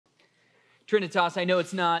Trinitas, I know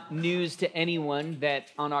it's not news to anyone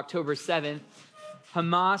that on October 7th,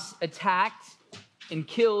 Hamas attacked and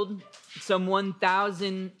killed some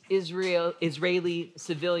 1,000 Israeli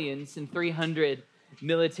civilians and 300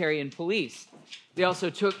 military and police. They also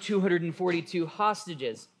took 242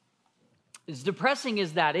 hostages. As depressing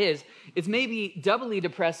as that is, it's maybe doubly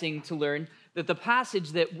depressing to learn that the passage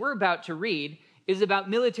that we're about to read is about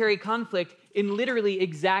military conflict in literally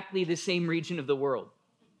exactly the same region of the world.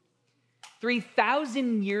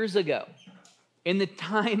 3,000 years ago, in the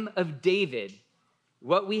time of David,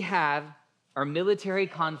 what we have are military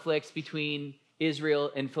conflicts between Israel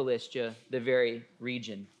and Philistia, the very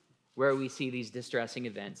region where we see these distressing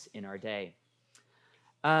events in our day.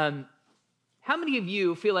 How many of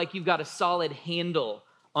you feel like you've got a solid handle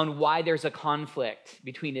on why there's a conflict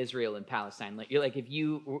between Israel and Palestine? Like if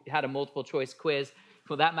you had a multiple choice quiz,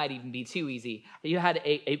 well, that might even be too easy. You had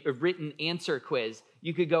a written answer quiz.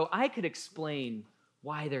 You could go, I could explain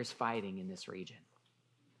why there's fighting in this region.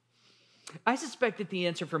 I suspect that the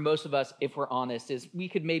answer for most of us, if we're honest, is we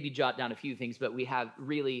could maybe jot down a few things, but we have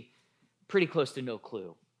really pretty close to no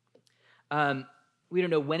clue. We don't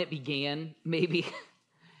know when it began, maybe,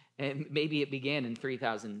 and maybe it began in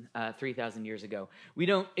 3,000 years ago. We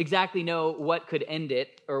don't exactly know what could end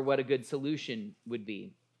it or what a good solution would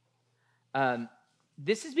be.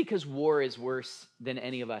 This is because war is worse than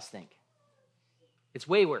any of us think. It's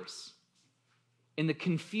way worse. And the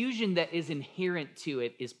confusion that is inherent to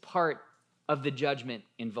it is part of the judgment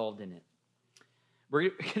involved in it. We're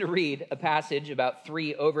going to read a passage about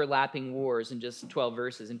 3 overlapping wars in just 12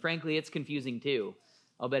 verses. And frankly, it's confusing too.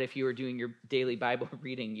 I'll bet if you were doing your daily Bible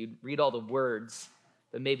reading, you'd read all the words,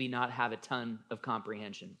 but maybe not have a ton of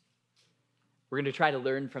comprehension. We're going to try to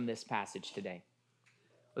learn from this passage today.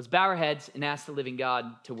 Let's bow our heads and ask the living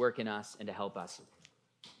God to work in us and to help us.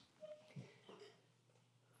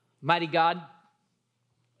 Mighty God,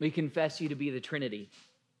 we confess you to be the Trinity.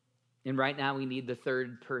 And right now we need the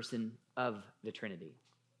third person of the Trinity.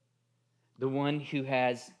 The one who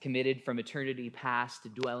has committed from eternity past to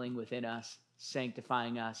dwelling within us,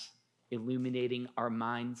 sanctifying us, illuminating our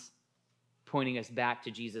minds, pointing us back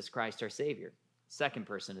to Jesus Christ, our Savior, second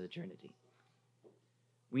person of the Trinity.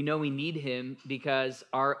 We know we need him because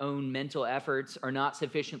our own mental efforts are not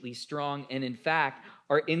sufficiently strong, and in fact,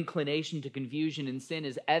 our inclination to confusion and sin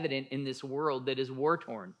is evident in this world that is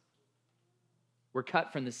war-torn. We're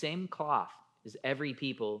cut from the same cloth as every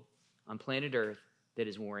people on planet Earth that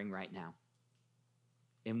is warring right now.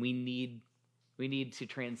 And we need to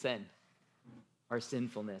transcend our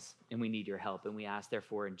sinfulness, and we need your help. And we ask,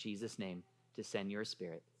 therefore, in Jesus' name, to send your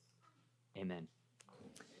Spirit. Amen.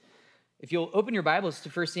 If you'll open your Bibles to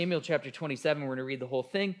 1 Samuel chapter 27, we're going to read the whole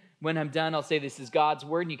thing. When I'm done, I'll say this is God's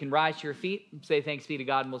word, and you can rise to your feet, say thanks be to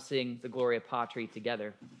God, and we'll sing the Gloria Patri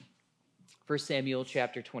together. 1 Samuel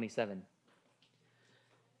chapter 27.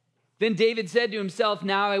 Then David said to himself,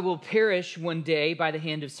 now I will perish one day by the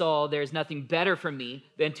hand of Saul. There is nothing better for me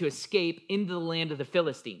than to escape into the land of the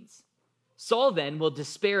Philistines. Saul then will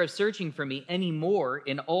despair of searching for me any more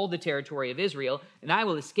in all the territory of Israel, and I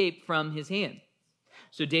will escape from his hand.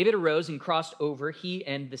 So David arose and crossed over, he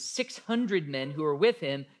and the 600 men who were with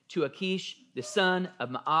him, to Achish, the son of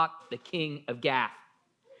Maach, the king of Gath.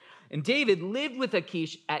 And David lived with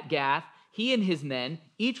Achish at Gath, he and his men,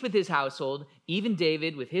 each with his household, even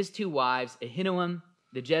David with his 2 wives, Ahinoam,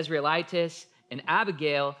 the Jezreelitess, and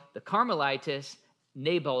Abigail, the Carmelitess,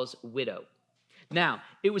 Nabal's widow. Now,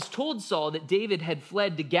 it was told Saul that David had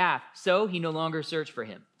fled to Gath, so he no longer searched for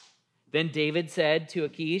him. Then David said to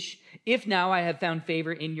Achish, if now I have found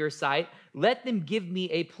favor in your sight, let them give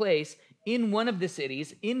me a place in one of the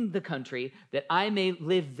cities in the country that I may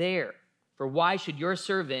live there. For why should your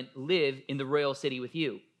servant live in the royal city with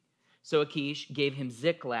you? So Achish gave him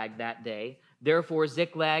Ziklag that day. Therefore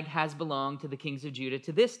Ziklag has belonged to the kings of Judah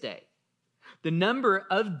to this day. The number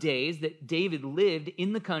of days that David lived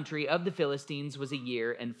in the country of the Philistines was 1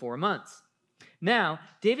 year and 4 months. Now,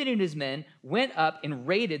 David and his men went up and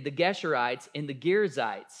raided the Geshurites and the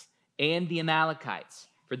Girzites and the Amalekites,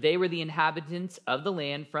 for they were the inhabitants of the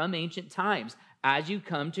land from ancient times, as you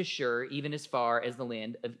come to Shur, even as far as the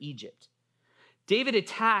land of Egypt. David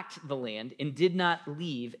attacked the land and did not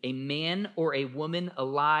leave a man or a woman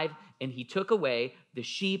alive, and he took away the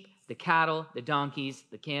sheep, the cattle, the donkeys,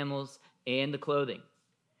 the camels, and the clothing.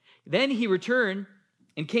 Then he returned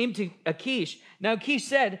and came to Achish. Now Achish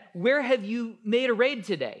said, where have you made a raid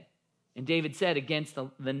today? And David said, against the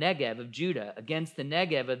Negev of Judah, against the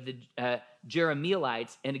Negev of the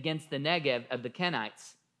Jerahmeelites, and against the Negev of the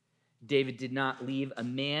Kenites. David did not leave a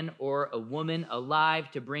man or a woman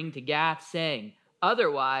alive to bring to Gath, saying,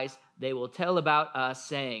 otherwise They will tell about us,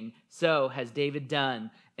 saying, so has David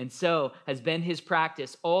done, and so has been his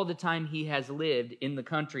practice all the time he has lived in the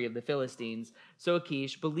country of the Philistines. So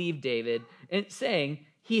Achish believed David, and saying,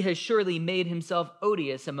 he has surely made himself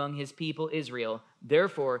odious among his people Israel.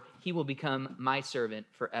 Therefore, he will become my servant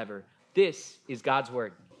forever. This is God's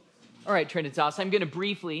word. All right, Trinitas, I'm going to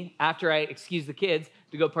briefly, after I excuse the kids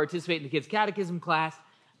to go participate in the kids' catechism class,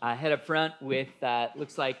 head up front with,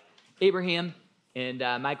 looks like, Abraham and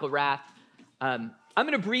Michael Rath. I'm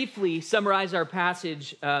going to briefly summarize our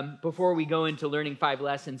passage before we go into learning 5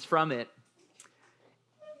 lessons from it.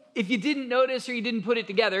 If you didn't notice or you didn't put it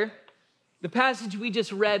together, the passage we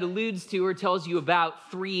just read alludes to or tells you about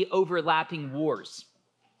 3 overlapping wars.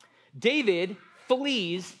 David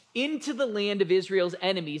flees into the land of Israel's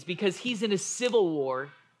enemies because he's in a civil war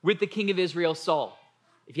with the king of Israel, Saul.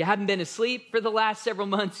 If you hadn't been asleep for the last several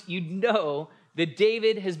months, you'd know that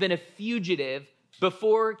David has been a fugitive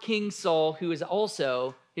before King Saul, who is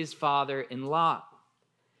also his father-in-law.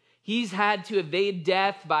 He's had to evade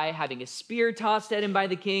death by having a spear tossed at him by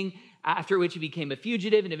the king, after which he became a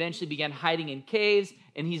fugitive and eventually began hiding in caves,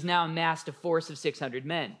 and he's now amassed a force of 600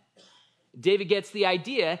 men. David gets the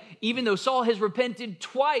idea, even though Saul has repented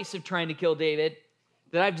twice of trying to kill David,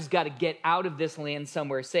 that I've just got to get out of this land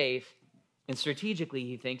somewhere safe. And strategically,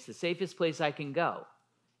 he thinks the safest place I can go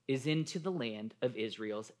is into the land of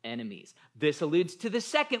Israel's enemies. This alludes to the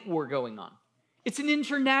second war going on. It's an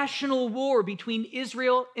international war between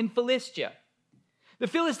Israel and Philistia. The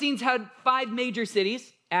Philistines had 5 major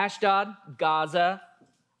cities: Ashdod, Gaza,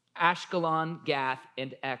 Ashkelon, Gath,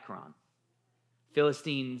 and Ekron.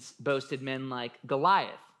 Philistines boasted men like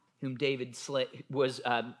Goliath, whom David was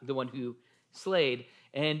the one who slayed,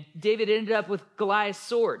 and David ended up with Goliath's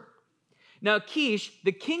sword. Now, Achish,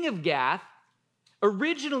 the king of Gath,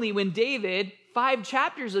 originally when David, 5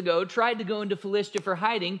 chapters ago, tried to go into Philistia for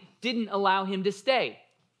hiding, didn't allow him to stay.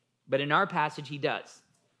 But in our passage, he does.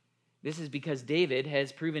 This is because David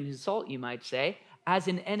has proven his salt, you might say, as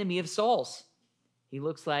an enemy of Saul's. He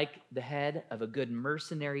looks like the head of a good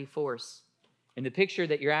mercenary force. And the picture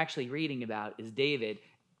that you're actually reading about is David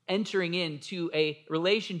entering into a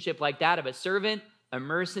relationship like that of a servant, a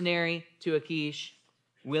mercenary to Achish,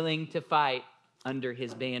 willing to fight under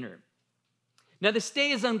his banner. Now, the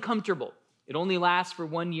stay is uncomfortable. It only lasts for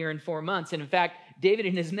 1 year and 4 months. And in fact, David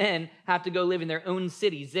and his men have to go live in their own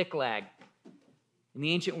city, Ziklag. In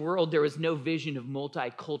the ancient world, there was no vision of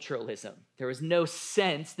multiculturalism. There was no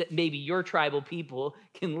sense that maybe your tribal people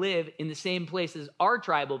can live in the same place as our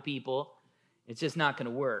tribal people. It's just not going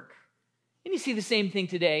to work. And you see the same thing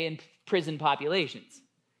today in prison populations.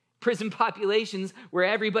 Prison populations where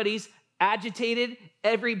everybody's agitated,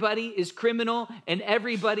 everybody is criminal, and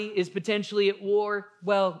everybody is potentially at war.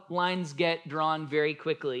 Well, lines get drawn very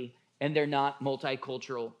quickly, and they're not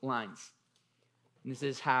multicultural lines. And this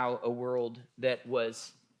is how a world that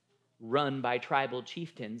was run by tribal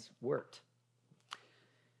chieftains worked.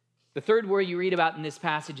 The third war you read about in this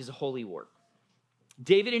passage is a holy war.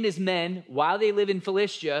 David and his men, while they live in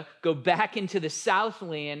Philistia, go back into the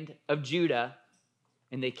southland of Judah,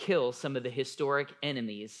 and they kill some of the historic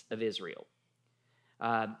enemies of Israel.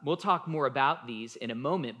 We'll talk more about these in a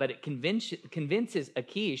moment, but it convinces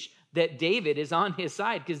Achish that David is on his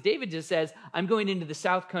side, because David just says, I'm going into the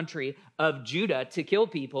south country of Judah to kill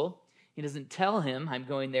people. He doesn't tell him, I'm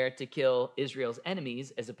going there to kill Israel's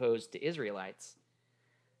enemies as opposed to Israelites.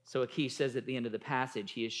 So Achish says at the end of the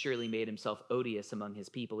passage, he has surely made himself odious among his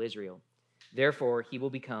people Israel. Therefore, he will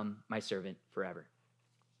become my servant forever.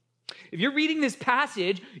 If you're reading this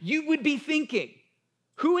passage, you would be thinking,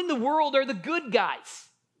 who in the world are the good guys?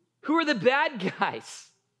 Who are the bad guys?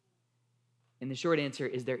 And the short answer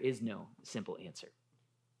is there is no simple answer.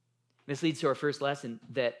 This leads to our first lesson,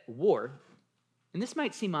 that war, and this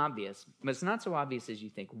might seem obvious, but it's not so obvious as you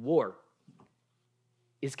think, war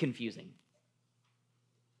is confusing.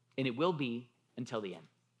 And it will be until the end.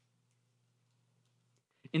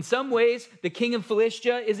 In some ways, the king of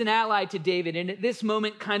Philistia is an ally to David, and at this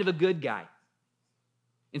moment, kind of a good guy.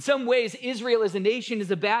 In some ways, Israel as a nation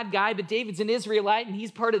is a bad guy, but David's an Israelite, and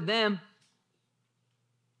he's part of them.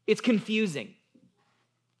 It's confusing.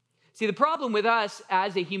 See, the problem with us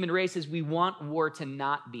as a human race is we want war to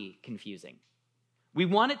not be confusing. We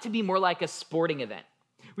want it to be more like a sporting event.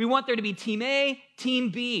 We want there to be Team A, Team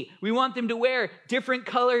B. We want them to wear different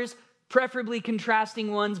colors, preferably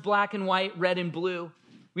contrasting ones, black and white, red and blue.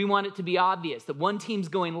 We want it to be obvious that one team's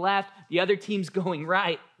going left, the other team's going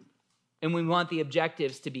right. And we want the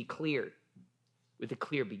objectives to be clear, with a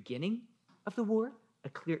clear beginning of the war, a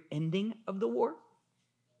clear ending of the war.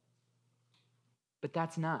 But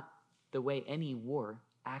that's not the way any war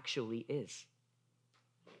actually is.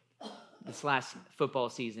 This last football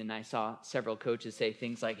season, I saw several coaches say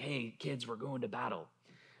things like, hey, kids, we're going to battle.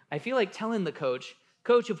 I feel like telling the coach,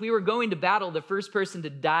 if we were going to battle, the first person to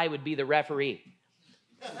die would be the referee.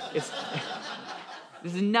 This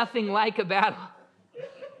is nothing like a battle.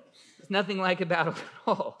 It's nothing like a battle at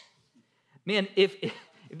all. Man, if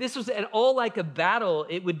this was at all like a battle,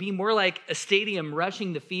 it would be more like a stadium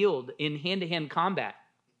rushing the field in hand-to-hand combat.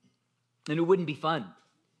 And it wouldn't be fun.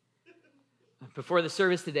 Before the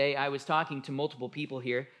service today, I was talking to multiple people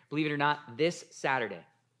here, believe it or not, this Saturday,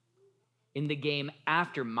 in the game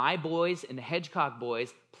after my boys and the Hedgecock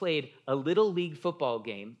boys played a little league football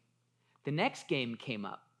game. The next game came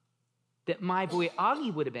up that my boy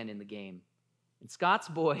Augie would have been in the game, and Scott's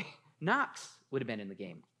boy Knox would have been in the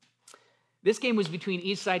game. This game was between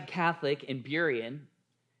Eastside Catholic and Burien,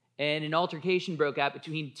 and an altercation broke out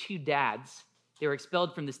between two dads. They were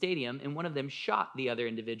expelled from the stadium, and one of them shot the other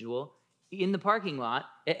individual in the parking lot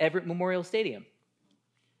at Everett Memorial Stadium.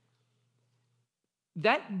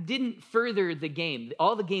 That didn't further the game.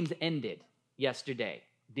 All the games ended yesterday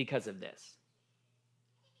because of this.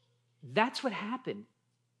 That's what happened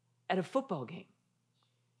at a football game.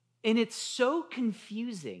 And it's so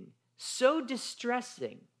confusing, so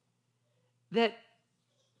distressing, that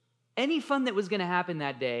any fun that was going to happen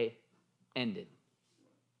that day ended.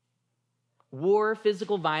 War,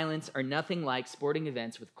 physical violence are nothing like sporting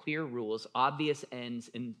events with clear rules, obvious ends,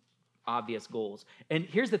 and obvious goals. And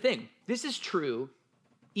here's the thing. This is true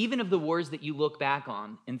even of the wars that you look back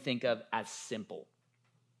on and think of as simple.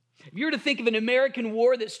 If you were to think of an American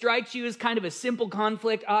war that strikes you as kind of a simple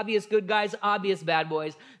conflict, obvious good guys, obvious bad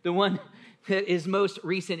boys, the one that is most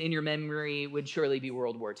recent in your memory would surely be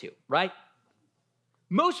World War II, right?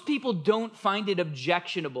 Most people don't find it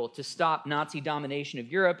objectionable to stop Nazi domination of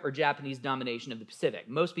Europe or Japanese domination of the Pacific.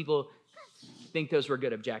 Most people think those were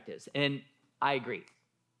good objectives, and I agree.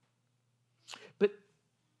 But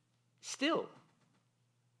still,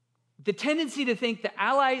 the tendency to think the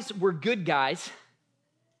Allies were good guys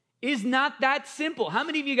is not that simple. How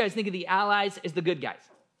many of you guys think of the Allies as the good guys?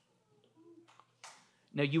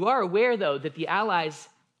 Now, you are aware, though, that the Allies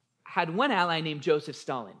had one ally named Joseph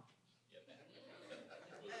Stalin,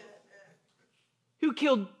 who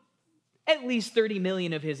killed at least 30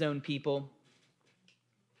 million of his own people,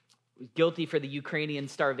 was guilty for the Ukrainian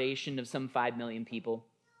starvation of some 5 million people.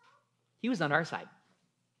 He was on our side.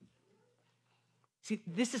 See,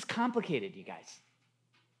 this is complicated, you guys.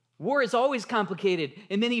 War is always complicated.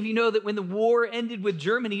 And many of you know that when the war ended with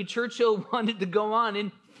Germany, Churchill wanted to go on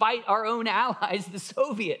and fight our own allies, the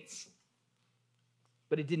Soviets.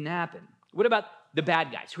 But it didn't happen. What about the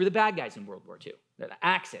bad guys? Who are the bad guys in World War II? They're the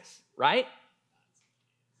Axis, right?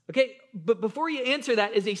 Okay, but before you answer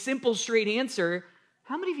that as a simple, straight answer,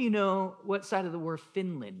 how many of you know what side of the war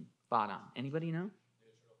Finland fought on? Anybody know?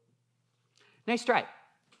 Nice try.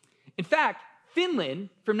 In fact, Finland,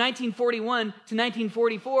 from 1941 to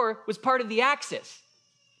 1944, was part of the Axis.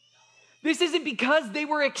 This isn't because they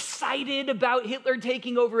were excited about Hitler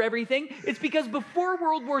taking over everything. It's because before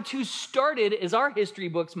World War II started, as our history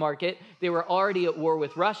books mark it, they were already at war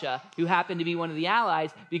with Russia, who happened to be one of the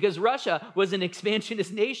allies, because Russia was an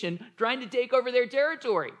expansionist nation trying to take over their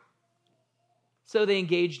territory. So they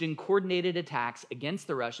engaged in coordinated attacks against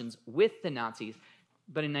the Russians with the Nazis.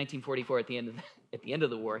 But in 1944, at the end of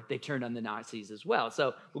the war, they turned on the Nazis as well.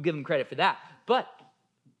 So we'll give them credit for that. But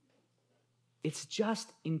it's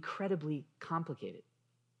just incredibly complicated.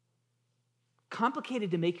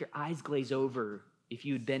 Complicated to make your eyes glaze over if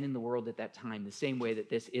you had been in the world at that time, the same way that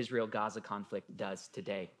this Israel-Gaza conflict does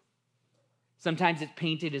today. Sometimes it's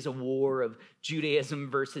painted as a war of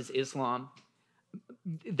Judaism versus Islam.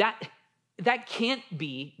 That can't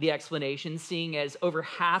be the explanation, seeing as over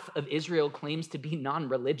half of Israel claims to be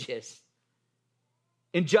non-religious.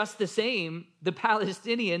 And just the same, the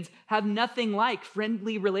Palestinians have nothing like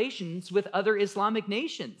friendly relations with other Islamic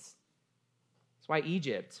nations. That's why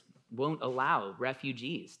Egypt won't allow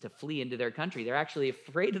refugees to flee into their country. They're actually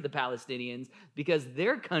afraid of the Palestinians because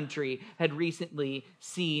their country had recently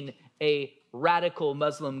seen a radical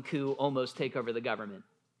Muslim coup almost take over the government.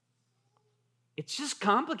 It's just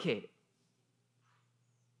complicated.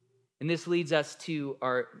 And this leads us to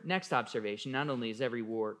our next observation. Not only is every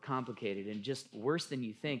war complicated and just worse than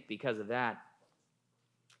you think because of that.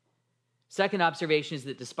 Second observation is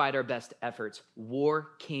that despite our best efforts,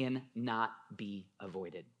 war cannot be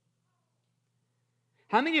avoided.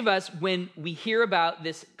 How many of us, when we hear about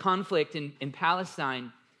this conflict in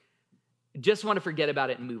Palestine, just want to forget about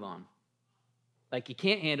it and move on? Like, you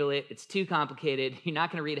can't handle it. It's too complicated. You're not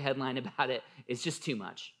going to read a headline about it. It's just too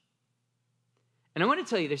much. And I want to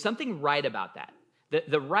tell you, there's something right about that.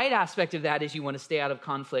 The right aspect of that is you want to stay out of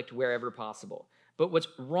conflict wherever possible. But what's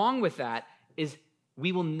wrong with that is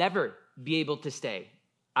we will never be able to stay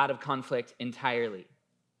out of conflict entirely.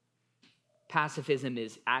 Pacifism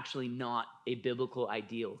is actually not a biblical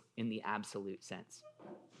ideal in the absolute sense.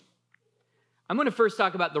 I'm going to first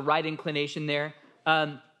talk about the right inclination there.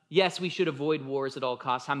 Yes, we should avoid wars at all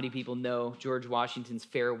costs. How many people know George Washington's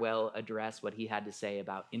farewell address, what he had to say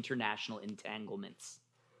about international entanglements?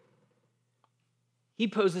 He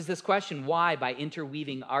poses this question: why, by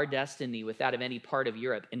interweaving our destiny with that of any part of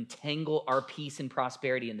Europe, entangle our peace and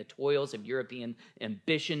prosperity in the toils of European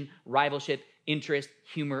ambition, rivalship, interest,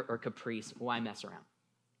 humor, or caprice? Why mess around?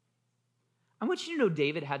 I want you to know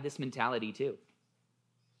David had this mentality too.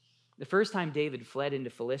 The first time David fled into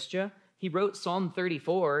Philistia, he wrote Psalm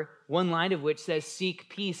 34, one line of which says, "Seek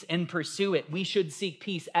peace and pursue it." We should seek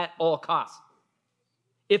peace at all costs.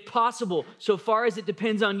 If possible, so far as it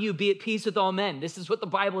depends on you, be at peace with all men. This is what the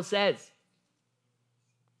Bible says.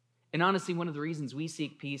 And honestly, one of the reasons we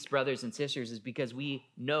seek peace, brothers and sisters, is because we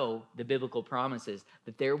know the biblical promises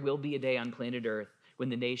that there will be a day on planet Earth when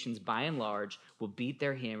the nations, by and large, will beat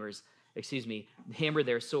their hammer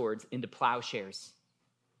their swords into plowshares.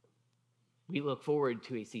 We look forward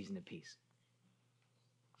to a season of peace.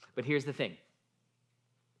 But here's the thing.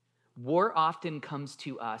 War often comes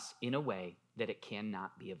to us in a way that it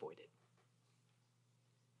cannot be avoided.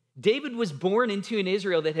 David was born into an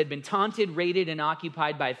Israel that had been taunted, raided, and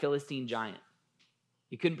occupied by a Philistine giant.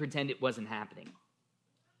 He couldn't pretend it wasn't happening.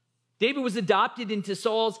 David was adopted into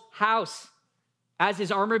Saul's house as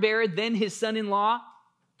his armor bearer, then his son-in-law.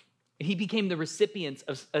 He became the recipient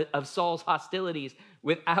of Saul's hostilities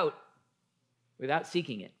without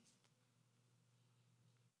seeking it.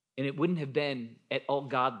 And it wouldn't have been at all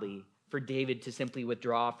godly for David to simply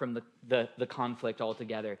withdraw from the conflict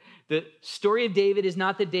altogether. The story of David is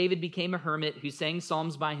not that David became a hermit who sang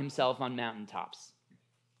psalms by himself on mountaintops.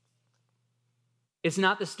 It's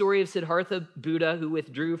not the story of Siddhartha Buddha who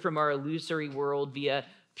withdrew from our illusory world via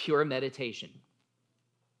pure meditation.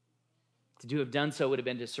 To have done so would have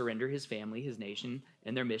been to surrender his family, his nation,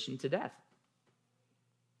 and their mission to death.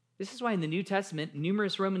 This is why in the New Testament,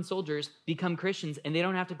 numerous Roman soldiers become Christians and they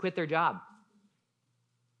don't have to quit their job.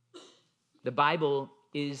 The Bible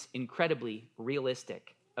is incredibly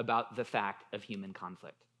realistic about the fact of human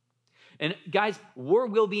conflict. And guys, war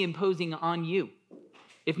will be imposing on you.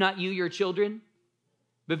 If not you, your children,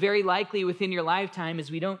 but very likely within your lifetime, as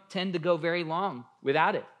we don't tend to go very long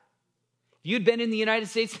without it. If you'd been in the United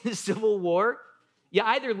States in the Civil War, you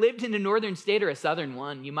either lived in a northern state or a southern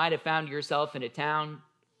one. You might have found yourself in a town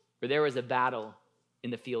where there was a battle in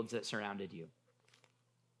the fields that surrounded you.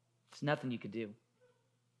 There's nothing you could do.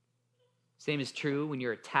 Same is true when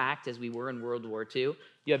you're attacked, as we were in World War II.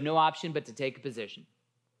 You have no option but to take a position.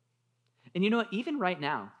 And you know what? Even right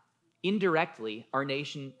now, indirectly, our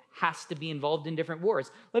nation has to be involved in different wars.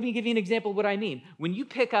 Let me give you an example of what I mean. When you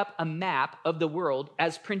pick up a map of the world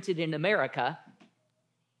as printed in America,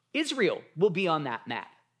 Israel will be on that map.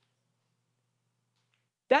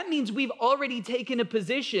 That means we've already taken a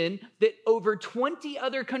position that over 20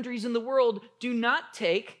 other countries in the world do not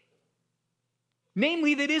take.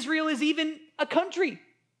 Namely, that Israel is even a country.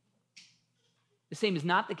 The same is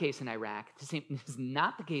not the case in Iraq. The same is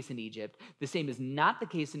not the case in Egypt. The same is not the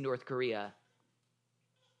case in North Korea.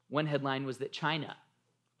 One headline was that China,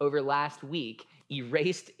 over last week,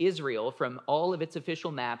 erased Israel from all of its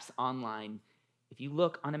official maps online. If you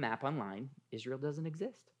look on a map online, Israel doesn't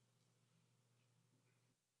exist.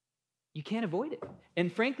 You can't avoid it.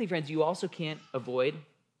 And frankly, friends, you also can't avoid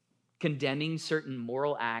condemning certain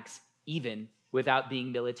moral acts even without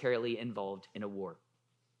being militarily involved in a war.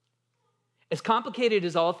 As complicated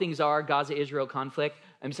as all things are, Gaza-Israel conflict,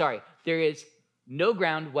 there is no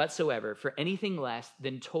ground whatsoever for anything less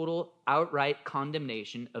than total outright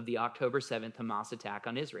condemnation of the October 7th Hamas attack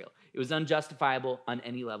on Israel. It was unjustifiable on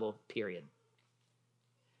any level, period.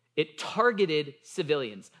 It targeted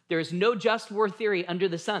civilians. There is no just war theory under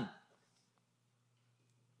the sun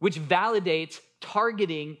which validates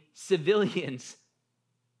targeting civilians.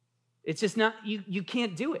 It's just not, you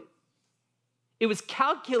can't do it. It was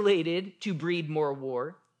calculated to breed more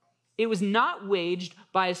war. It was not waged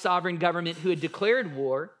by a sovereign government who had declared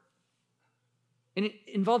war. And it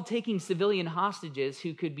involved taking civilian hostages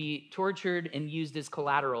who could be tortured and used as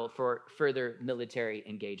collateral for further military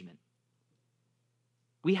engagement.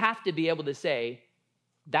 We have to be able to say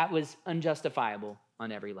that was unjustifiable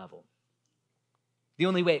on every level. The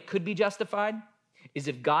only way it could be justified is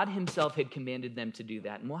if God himself had commanded them to do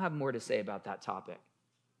that. And we'll have more to say about that topic.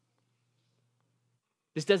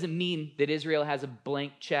 This doesn't mean that Israel has a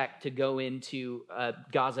blank check to go into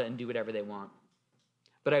Gaza and do whatever they want.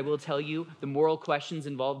 But I will tell you, the moral questions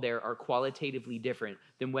involved there are qualitatively different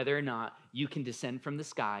than whether or not you can descend from the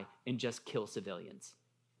sky and just kill civilians.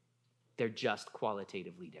 They're just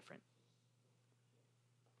qualitatively different.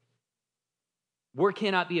 War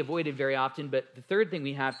cannot be avoided very often, but the third thing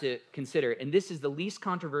we have to consider, and this is the least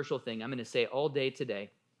controversial thing I'm going to say all day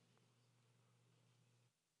today,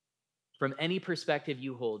 from any perspective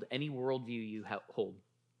you hold, any worldview you hold,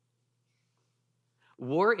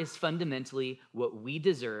 war is fundamentally what we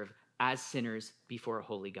deserve as sinners before a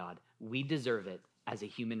holy God. We deserve it as a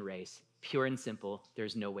human race, pure and simple.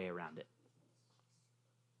 There's no way around it.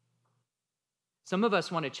 Some of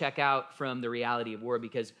us want to check out from the reality of war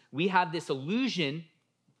because we have this illusion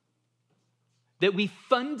that we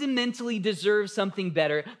fundamentally deserve something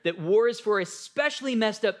better, that war is for especially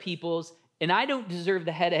messed up peoples, and I don't deserve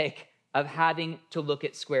the headache of having to look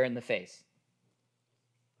it square in the face.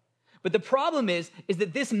 But the problem is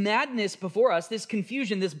that this madness before us, this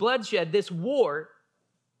confusion, this bloodshed, this war,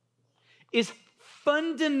 is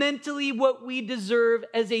fundamentally what we deserve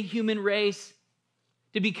as a human race.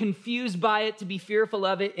 To be confused by it, to be fearful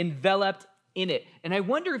of it, enveloped in it. And I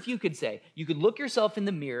wonder if you could look yourself in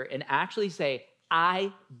the mirror and actually say,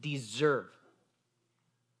 I deserve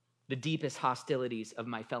the deepest hostilities of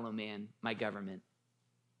my fellow man, my government,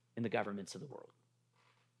 and the governments of the world.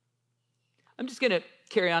 I'm just going to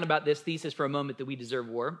carry on about this thesis for a moment that we deserve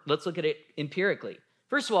war. Let's look at it empirically.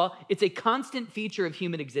 First of all, it's a constant feature of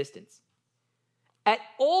human existence. At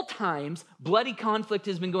all times, bloody conflict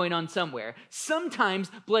has been going on somewhere.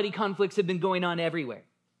 Sometimes bloody conflicts have been going on everywhere.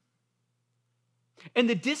 And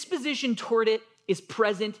the disposition toward it is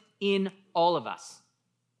present in all of us.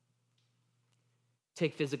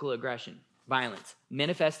 Take physical aggression, violence,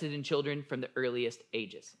 manifested in children from the earliest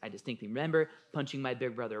ages. I distinctly remember punching my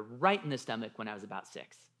big brother right in the stomach when I was about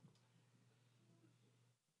 6.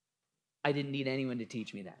 I didn't need anyone to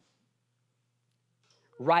teach me that.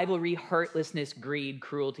 Rivalry, heartlessness, greed,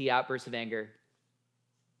 cruelty, outbursts of anger,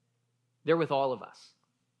 they're with all of us.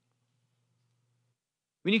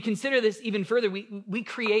 When you consider this even further, we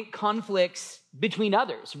create conflicts between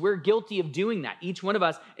others. We're guilty of doing that, each one of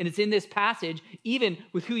us, and it's in this passage, even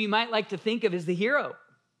with who you might like to think of as the hero.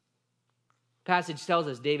 Passage tells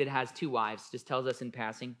us David has 2 wives, just tells us in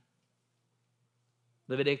passing.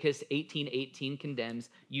 Leviticus 18:18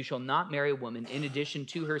 condemns, you shall not marry a woman in addition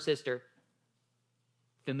to her sister,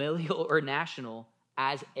 familial or national,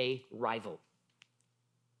 as a rival.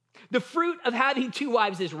 The fruit of having 2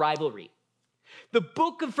 wives is rivalry. The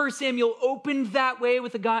book of 1 Samuel opened that way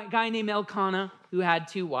with a guy named Elkanah who had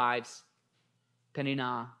 2 wives,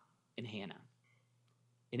 Peninnah and Hannah.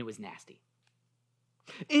 And it was nasty.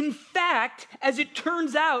 In fact, as it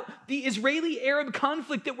turns out, the Israeli-Arab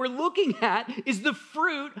conflict that we're looking at is the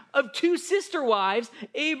fruit of 2 sister wives,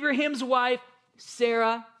 Abraham's wife,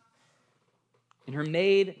 Sarah, and her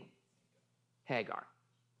maid, Hagar,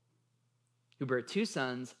 who bore 2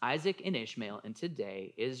 sons, Isaac and Ishmael. And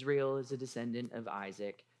today, Israel is a descendant of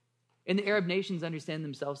Isaac. And the Arab nations understand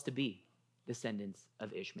themselves to be descendants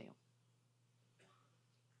of Ishmael.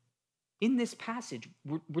 In this passage,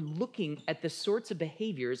 we're looking at the sorts of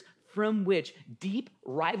behaviors from which deep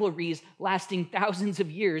rivalries lasting thousands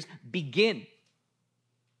of years begin.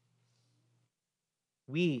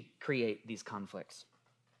 We create these conflicts.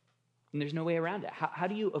 And there's no way around it. How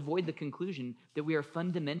do you avoid the conclusion that we are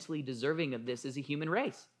fundamentally deserving of this as a human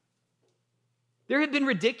race? There have been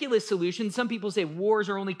ridiculous solutions. Some people say wars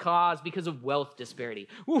are only caused because of wealth disparity.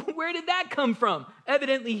 Where did that come from?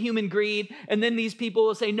 Evidently human greed. And then these people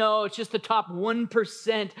will say, no, it's just the top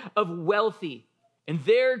 1% of wealthy and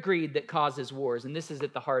their greed that causes wars. And this is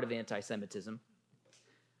at the heart of anti-Semitism.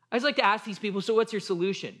 I just like to ask these people, so what's your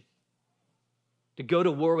solution? To go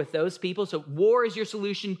to war with those people? So war is your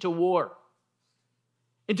solution to war.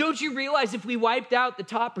 And don't you realize if we wiped out the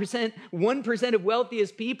top 1% of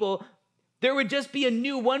wealthiest people, there would just be a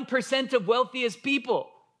new 1% of wealthiest people.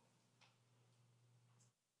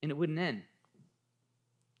 And it wouldn't end.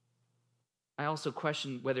 I also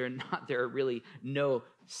question whether or not there are really no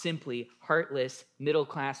simply heartless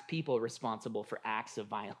middle-class people responsible for acts of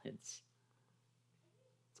violence.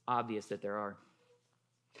 It's obvious that there are.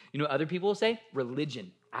 You know what other people will say?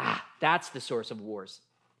 Religion. That's the source of wars.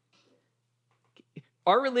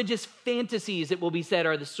 Our religious fantasies, it will be said,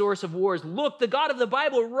 are the source of wars. Look, the God of the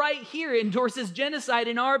Bible right here endorses genocide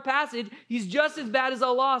in our passage. He's just as bad as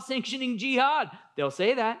Allah sanctioning jihad. They'll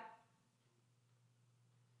say that.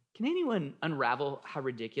 Can anyone unravel how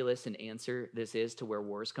ridiculous an answer this is to where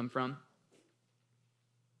wars come from?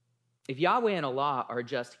 If Yahweh and Allah are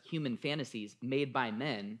just human fantasies made by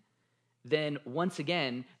men, then once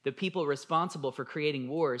again, the people responsible for creating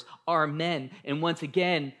wars are men. And once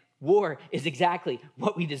again, war is exactly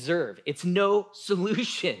what we deserve. It's no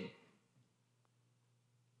solution.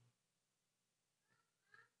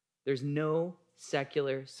 There's no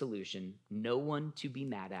secular solution, no one to be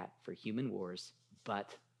mad at for human wars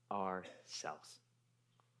but ourselves.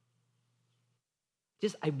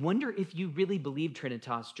 I wonder if you really believe,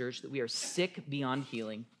 Trinitas Church, that we are sick beyond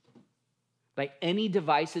healing by any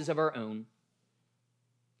devices of our own.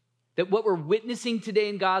 That what we're witnessing today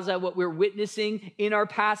in Gaza, what we're witnessing in our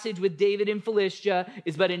passage with David in Philistia,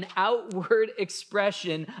 is but an outward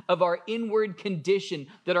expression of our inward condition,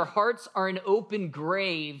 that our hearts are an open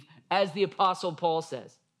grave, as the Apostle Paul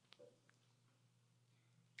says.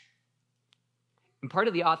 And part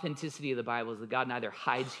of the authenticity of the Bible is that God neither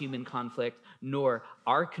hides human conflict nor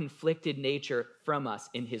our conflicted nature from us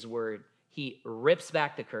in his word. He rips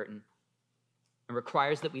back the curtain and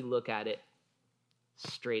requires that we look at it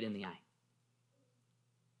straight in the eye.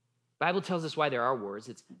 The Bible tells us why there are wars.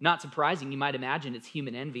 It's not surprising. You might imagine it's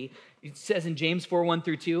human envy. It says in James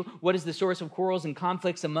 4:1-2, what is the source of quarrels and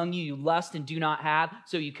conflicts among you? You lust and do not have,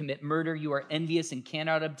 so you commit murder. You are envious and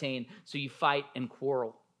cannot obtain, so you fight and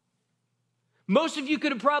quarrel. Most of you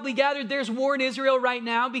could have probably gathered there's war in Israel right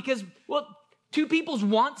now because, well, two peoples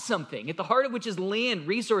want something, at the heart of which is land,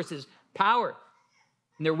 resources, power,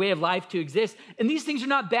 and their way of life to exist. And these things are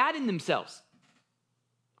not bad in themselves.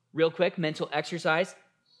 Real quick, mental exercise.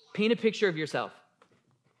 Paint a picture of yourself.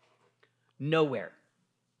 Nowhere.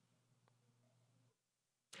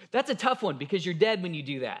 That's a tough one because you're dead when you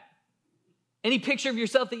do that. Any picture of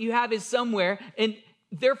yourself that you have is somewhere, and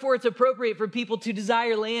therefore it's appropriate for people to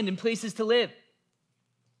desire land and places to live.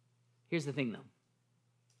 Here's the thing, though.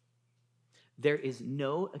 There is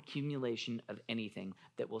no accumulation of anything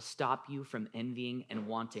that will stop you from envying and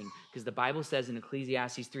wanting, because the Bible says in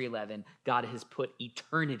Ecclesiastes 3:11, God has put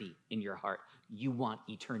eternity in your heart. You want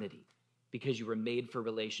eternity because you were made for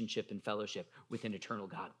relationship and fellowship with an eternal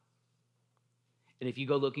God. And if you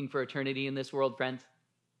go looking for eternity in this world, friends,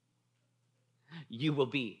 you will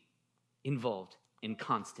be involved in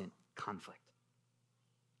constant conflict.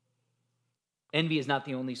 Envy is not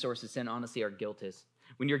the only source of sin. Honestly, our guilt is.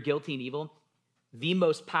 When you're guilty and evil, the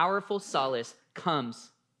most powerful solace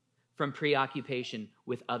comes from preoccupation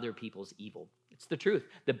with other people's evil. It's the truth.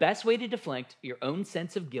 The best way to deflect your own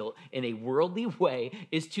sense of guilt in a worldly way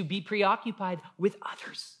is to be preoccupied with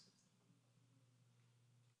others.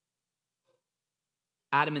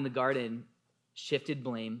 Adam in the garden shifted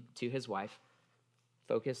blame to his wife,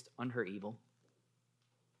 focused on her evil.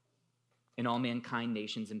 And all mankind,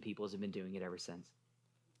 nations, and peoples have been doing it ever since.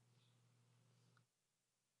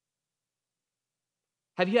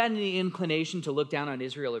 Have you had any inclination to look down on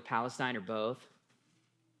Israel or Palestine or both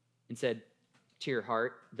and said to your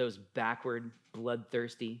heart, those backward,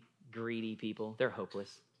 bloodthirsty, greedy people, they're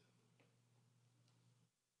hopeless?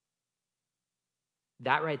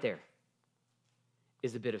 That right there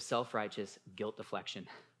is a bit of self-righteous guilt deflection.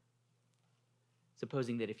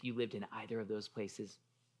 Supposing that if you lived in either of those places,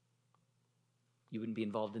 you wouldn't be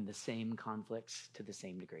involved in the same conflicts to the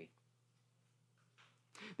same degree.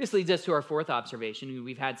 This leads us to our fourth observation.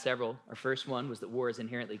 We've had several. Our first one was that war is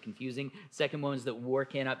inherently confusing. Second one is that war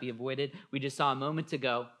cannot be avoided. We just saw a moment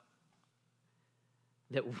ago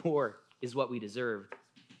that war is what we deserve.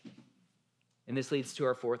 And this leads to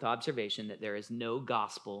our fourth observation, that there is no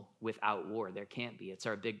gospel without war. There can't be. It's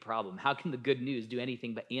our big problem. How can the good news do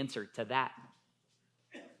anything but answer to that?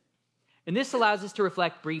 And this allows us to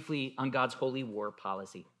reflect briefly on God's holy war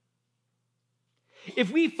policy.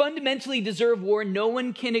 If we fundamentally deserve war, no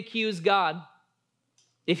one can accuse God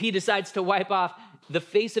if he decides to wipe off the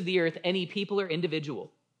face of the earth any people or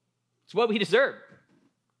individual. It's what we deserve.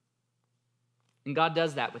 And God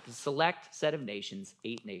does that with a select set of nations,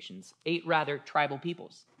 eight tribal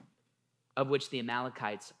peoples, of which the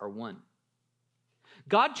Amalekites are one.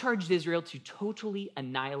 God charged Israel to totally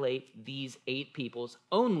annihilate these 8 peoples,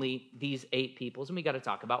 only these 8 peoples, and we got to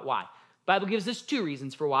talk about why. The Bible gives us 2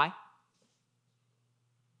 reasons for why.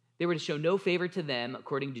 They were to show no favor to them,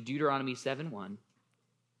 according to Deuteronomy 7:1,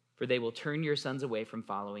 for they will turn your sons away from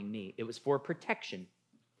following me. It was for protection.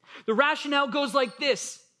 The rationale goes like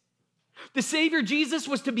this. The Savior Jesus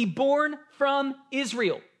was to be born from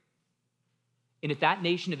Israel. And if that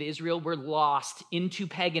nation of Israel were lost into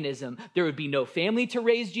paganism, there would be no family to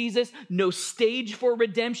raise Jesus, no stage for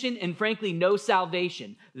redemption, and frankly, no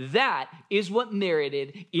salvation. That is what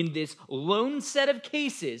merited in this lone set of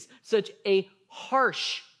cases such a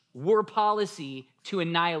harsh war policy to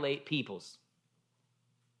annihilate peoples.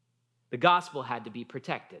 The gospel had to be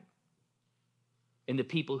protected, and the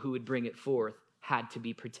people who would bring it forth had to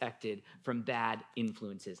be protected from bad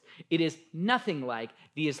influences. It is nothing like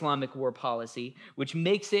the Islamic war policy, which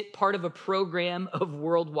makes it part of a program of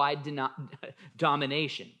worldwide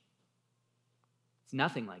domination. It's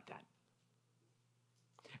nothing like that.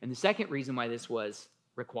 And the second reason why this was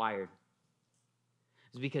required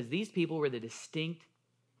is because these people were the distinct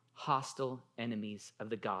hostile enemies of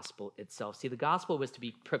the gospel itself. See, the gospel was to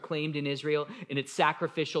be proclaimed in Israel in its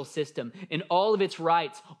sacrificial system, in all of its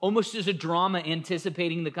rites, almost as a drama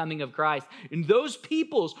anticipating the coming of Christ. And those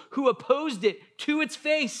peoples who opposed it to its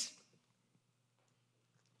face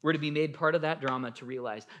were to be made part of that drama, to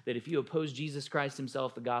realize that if you oppose Jesus Christ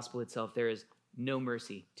himself, the gospel itself, there is no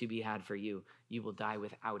mercy to be had for you. You will die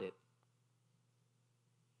without it.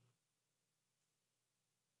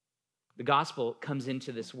 The gospel comes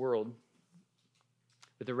into this world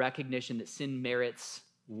with the recognition that sin merits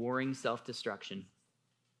warring self-destruction.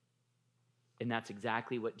 And that's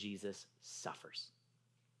exactly what Jesus suffers.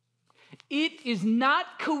 It is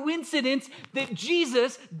not coincidence that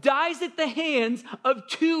Jesus dies at the hands of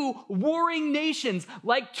two warring nations,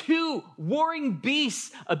 like two warring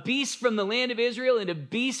beasts, a beast from the land of Israel and a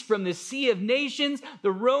beast from the sea of nations,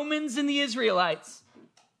 the Romans and the Israelites.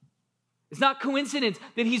 It's not coincidence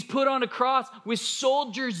that he's put on a cross with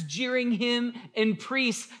soldiers jeering him and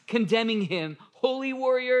priests condemning him, holy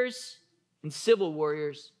warriors and civil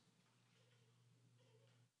warriors.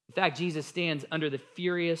 In fact, Jesus stands under the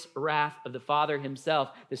furious wrath of the Father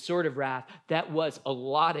himself, the sort of wrath that was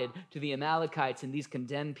allotted to the Amalekites and these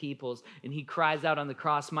condemned peoples. And he cries out on the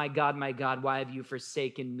cross, my God, why have you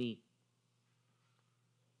forsaken me?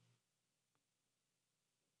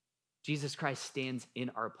 Jesus Christ stands in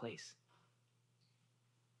our place.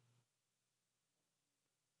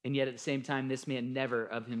 And yet at the same time, this man never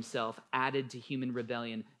of himself added to human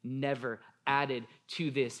rebellion, never added to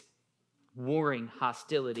this warring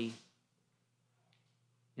hostility.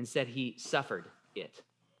 Instead, he suffered it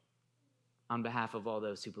on behalf of all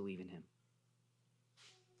those who believe in him.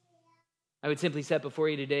 I would simply set before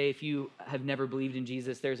you today, if you have never believed in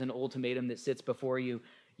Jesus, there's an ultimatum that sits before you.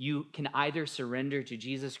 You can either surrender to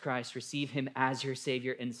Jesus Christ, receive him as your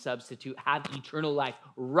Savior and substitute, have eternal life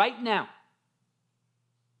right now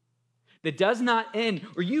that does not end,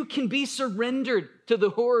 or you can be surrendered to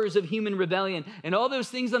the horrors of human rebellion and all those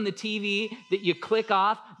things on the TV that you click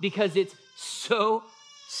off because it's so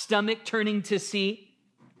stomach-turning to see.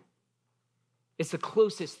 It's the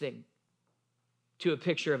closest thing to a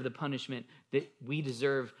picture of the punishment that we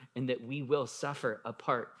deserve and that we will suffer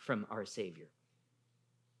apart from our Savior.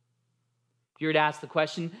 If you were to ask the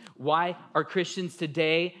question, why are Christians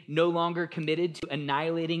today no longer committed to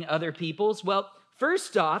annihilating other peoples? Well,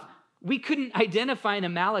 first off, we couldn't identify an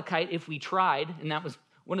Amalekite if we tried, and that was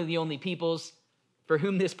one of the only peoples for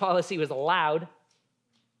whom this policy was allowed.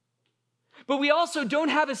 But we also don't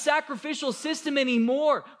have a sacrificial system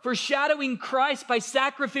anymore, foreshadowing Christ by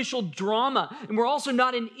sacrificial drama. And we're also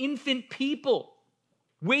not an infant people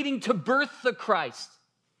waiting to birth the Christ.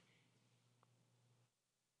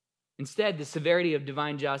 Instead, the severity of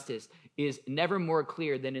divine justice is never more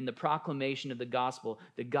clear than in the proclamation of the gospel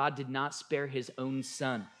that God did not spare his own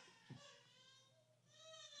son.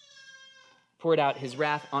 Poured out his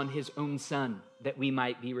wrath on his own son that we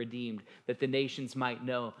might be redeemed, that the nations might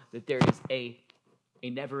know that there is a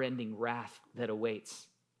never-ending wrath that awaits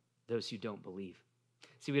those who don't believe.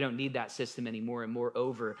 See, we don't need that system anymore, and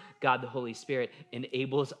moreover, God the Holy Spirit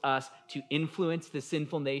enables us to influence the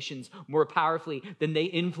sinful nations more powerfully than they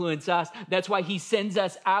influence us. That's why he sends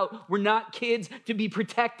us out. We're not kids to be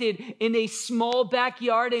protected in a small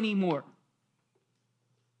backyard anymore.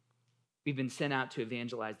 We've been sent out to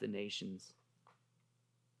evangelize the nations.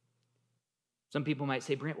 Some people might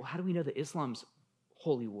say, Brant, well, how do we know that Islam's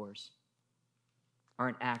holy wars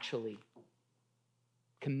aren't actually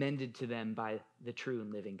commended to them by the true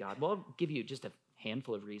and living God? Well, I'll give you just a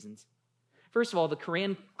handful of reasons. First of all, the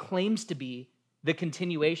Quran claims to be the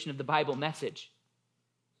continuation of the Bible message.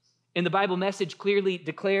 And the Bible message clearly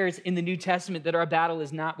declares in the New Testament that our battle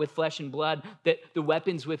is not with flesh and blood, that the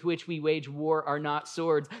weapons with which we wage war are not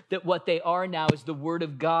swords, that what they are now is the Word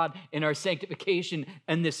of God and our sanctification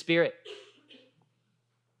and the Spirit.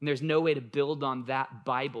 And there's no way to build on that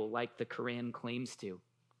Bible like the Quran claims to.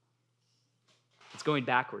 It's going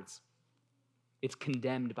backwards. It's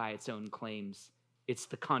condemned by its own claims. It's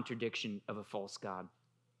the contradiction of a false God.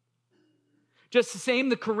 Just the same,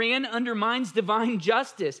 the Quran undermines divine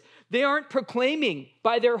justice. They aren't proclaiming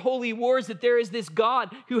by their holy wars that there is this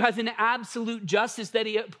God who has an absolute justice that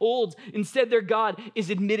he upholds. Instead, their God is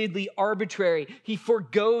admittedly arbitrary. He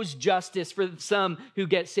forgoes justice for some who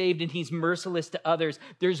get saved, and he's merciless to others.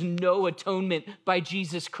 There's no atonement by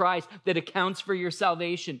Jesus Christ that accounts for your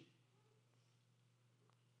salvation.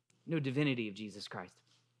 No divinity of Jesus Christ.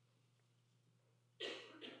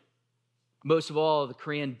 Most of all, the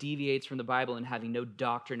Quran deviates from the Bible in having no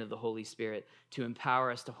doctrine of the Holy Spirit to empower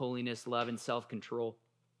us to holiness, love, and self-control.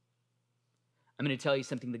 I'm going to tell you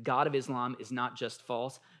something. The God of Islam is not just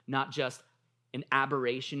false, not just an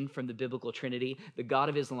aberration from the biblical Trinity. The God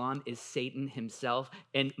of Islam is Satan himself,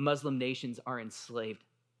 and Muslim nations are enslaved.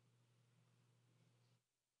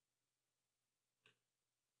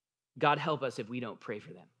 God help us if we don't pray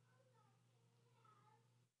for them.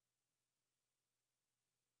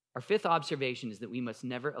 Our fifth observation is that we must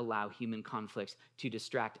never allow human conflicts to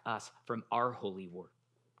distract us from our holy war.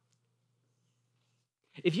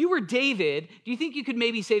 If you were David, do you think you could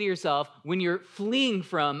maybe say to yourself, when you're fleeing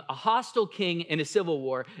from a hostile king in a civil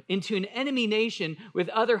war into an enemy nation with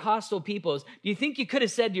other hostile peoples, do you think you could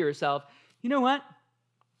have said to yourself, you know what?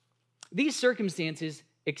 These circumstances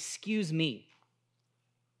excuse me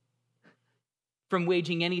from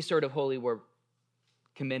waging any sort of holy war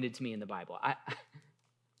commended to me in the Bible.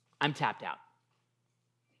 I'm tapped out.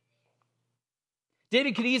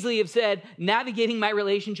 David could easily have said, navigating my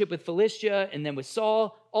relationship with Philistia and then with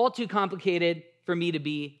Saul, all too complicated for me to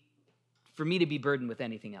be burdened with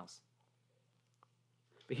anything else.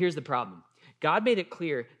 But here's the problem. God made it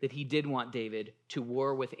clear that he did want David to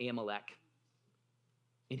war with Amalek,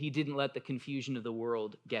 and he didn't let the confusion of the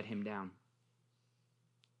world get him down.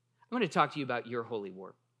 I want to talk to you about your holy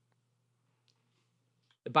war.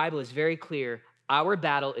 The Bible is very clear. Our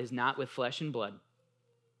battle is not with flesh and blood.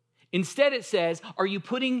 Instead, it says, are you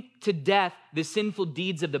putting to death the sinful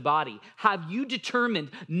deeds of the body? Have you determined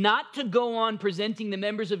not to go on presenting the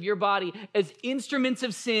members of your body as instruments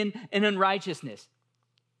of sin and unrighteousness?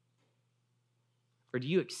 Or do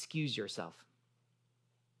you excuse yourself?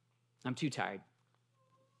 I'm too tired.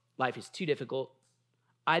 Life is too difficult.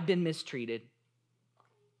 I've been mistreated.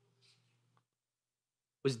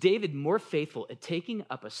 Was David more faithful at taking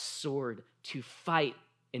up a sword to fight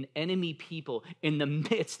an enemy people in the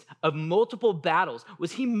midst of multiple battles?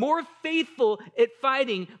 Was he more faithful at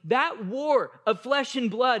fighting that war of flesh and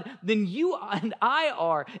blood than you and I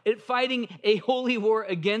are at fighting a holy war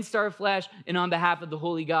against our flesh and on behalf of the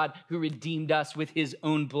holy God who redeemed us with his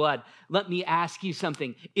own blood? Let me ask you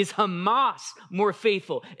something. Is Hamas more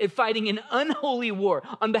faithful at fighting an unholy war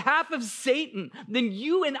on behalf of Satan than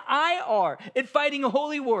you and I are at fighting a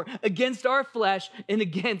holy war against our flesh and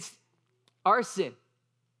against our sin?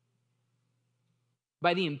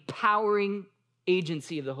 By the empowering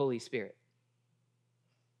agency of the Holy Spirit.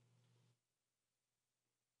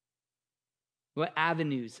 What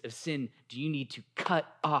avenues of sin do you need to cut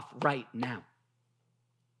off right now?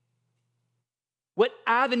 What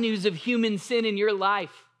avenues of human sin in your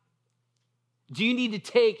life do you need to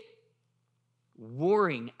take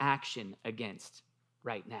warring action against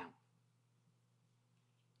right now?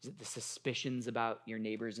 Is it the suspicions about your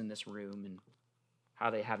neighbors in this room and how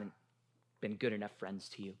they haven't been good enough friends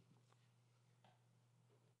to you?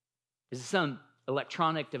 Is it some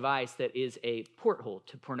electronic device that is a porthole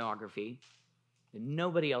to pornography that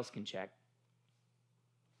nobody else can check?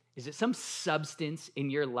 Is it some substance in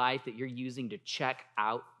your life that you're using to check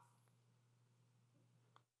out?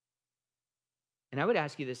 And I would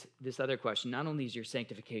ask you this other question. Not only is your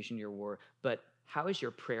sanctification your war, but how is your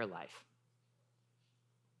prayer life?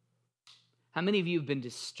 How many of you have been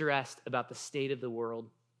distressed about the state of the world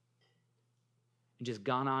and just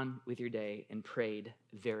gone on with your day and prayed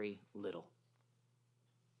very little?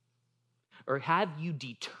 Or have you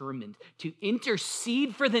determined to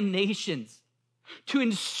intercede for the nations, to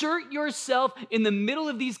insert yourself in the middle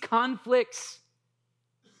of these conflicts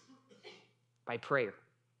by prayer?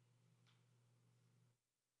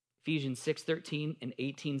 Ephesians 6:13 and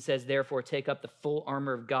 18 says, therefore, take up the full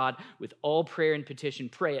armor of God with all prayer and petition.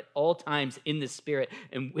 Pray at all times in the Spirit.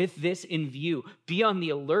 And with this in view, be on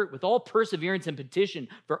the alert with all perseverance and petition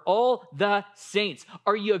for all the saints.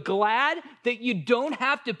 Are you glad that you don't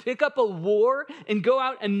have to pick up a war and go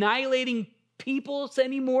out annihilating peoples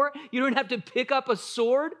anymore? You don't have to pick up a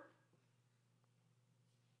sword?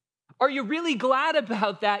 Are you really glad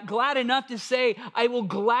about that? Glad enough to say, I will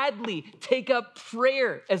gladly take up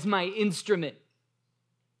prayer as my instrument?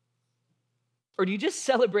 Or do you just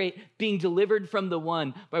celebrate being delivered from the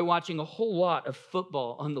one by watching a whole lot of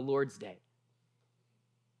football on the Lord's Day?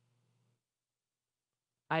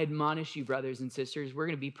 I admonish you, brothers and sisters, we're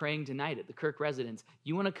going to be praying tonight at the Kirk residence.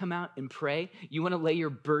 You want to come out and pray? You want to lay your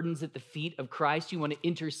burdens at the feet of Christ? You want to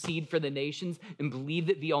intercede for the nations and believe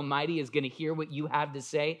that the Almighty is going to hear what you have to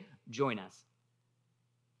say? Join us.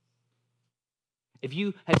 If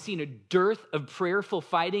you have seen a dearth of prayerful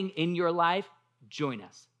fighting in your life, join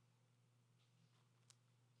us.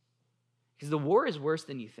 Because the war is worse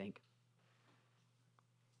than you think.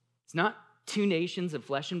 It's not two nations of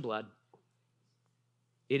flesh and blood.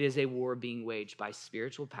 It is a war being waged by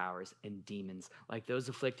spiritual powers and demons like those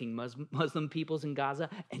afflicting Muslim peoples in Gaza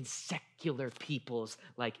and secular peoples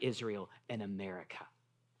like Israel and America.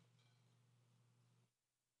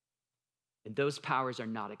 And those powers are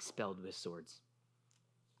not expelled with swords.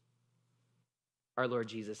 Our Lord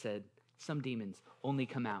Jesus said, some demons only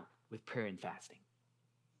come out with prayer and fasting.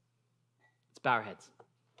 Let's bow our heads.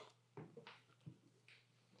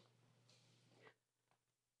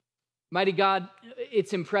 Mighty God,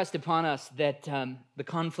 it's impressed upon us that the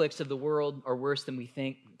conflicts of the world are worse than we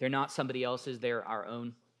think. They're not somebody else's, they're our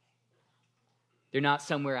own. They're not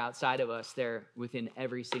somewhere outside of us, they're within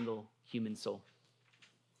every single human soul.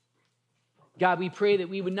 God, we pray that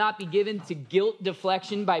we would not be given to guilt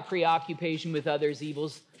deflection by preoccupation with others'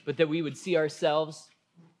 evils, but that we would see ourselves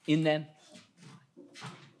in them,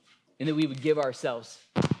 and that we would give ourselves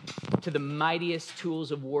to the mightiest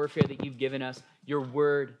tools of warfare that you've given us, your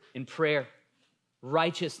word and prayer,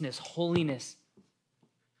 righteousness, holiness,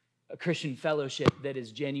 a Christian fellowship that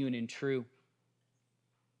is genuine and true,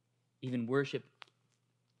 even worship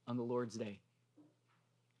on the Lord's day.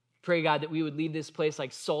 Pray, God, that we would leave this place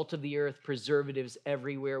like salt of the earth, preservatives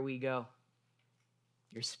everywhere we go.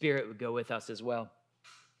 Your Spirit would go with us as well,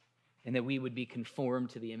 and that we would be conformed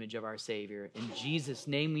to the image of our Savior. In Jesus'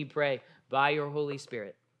 name we pray, by your Holy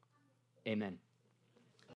Spirit. Amen.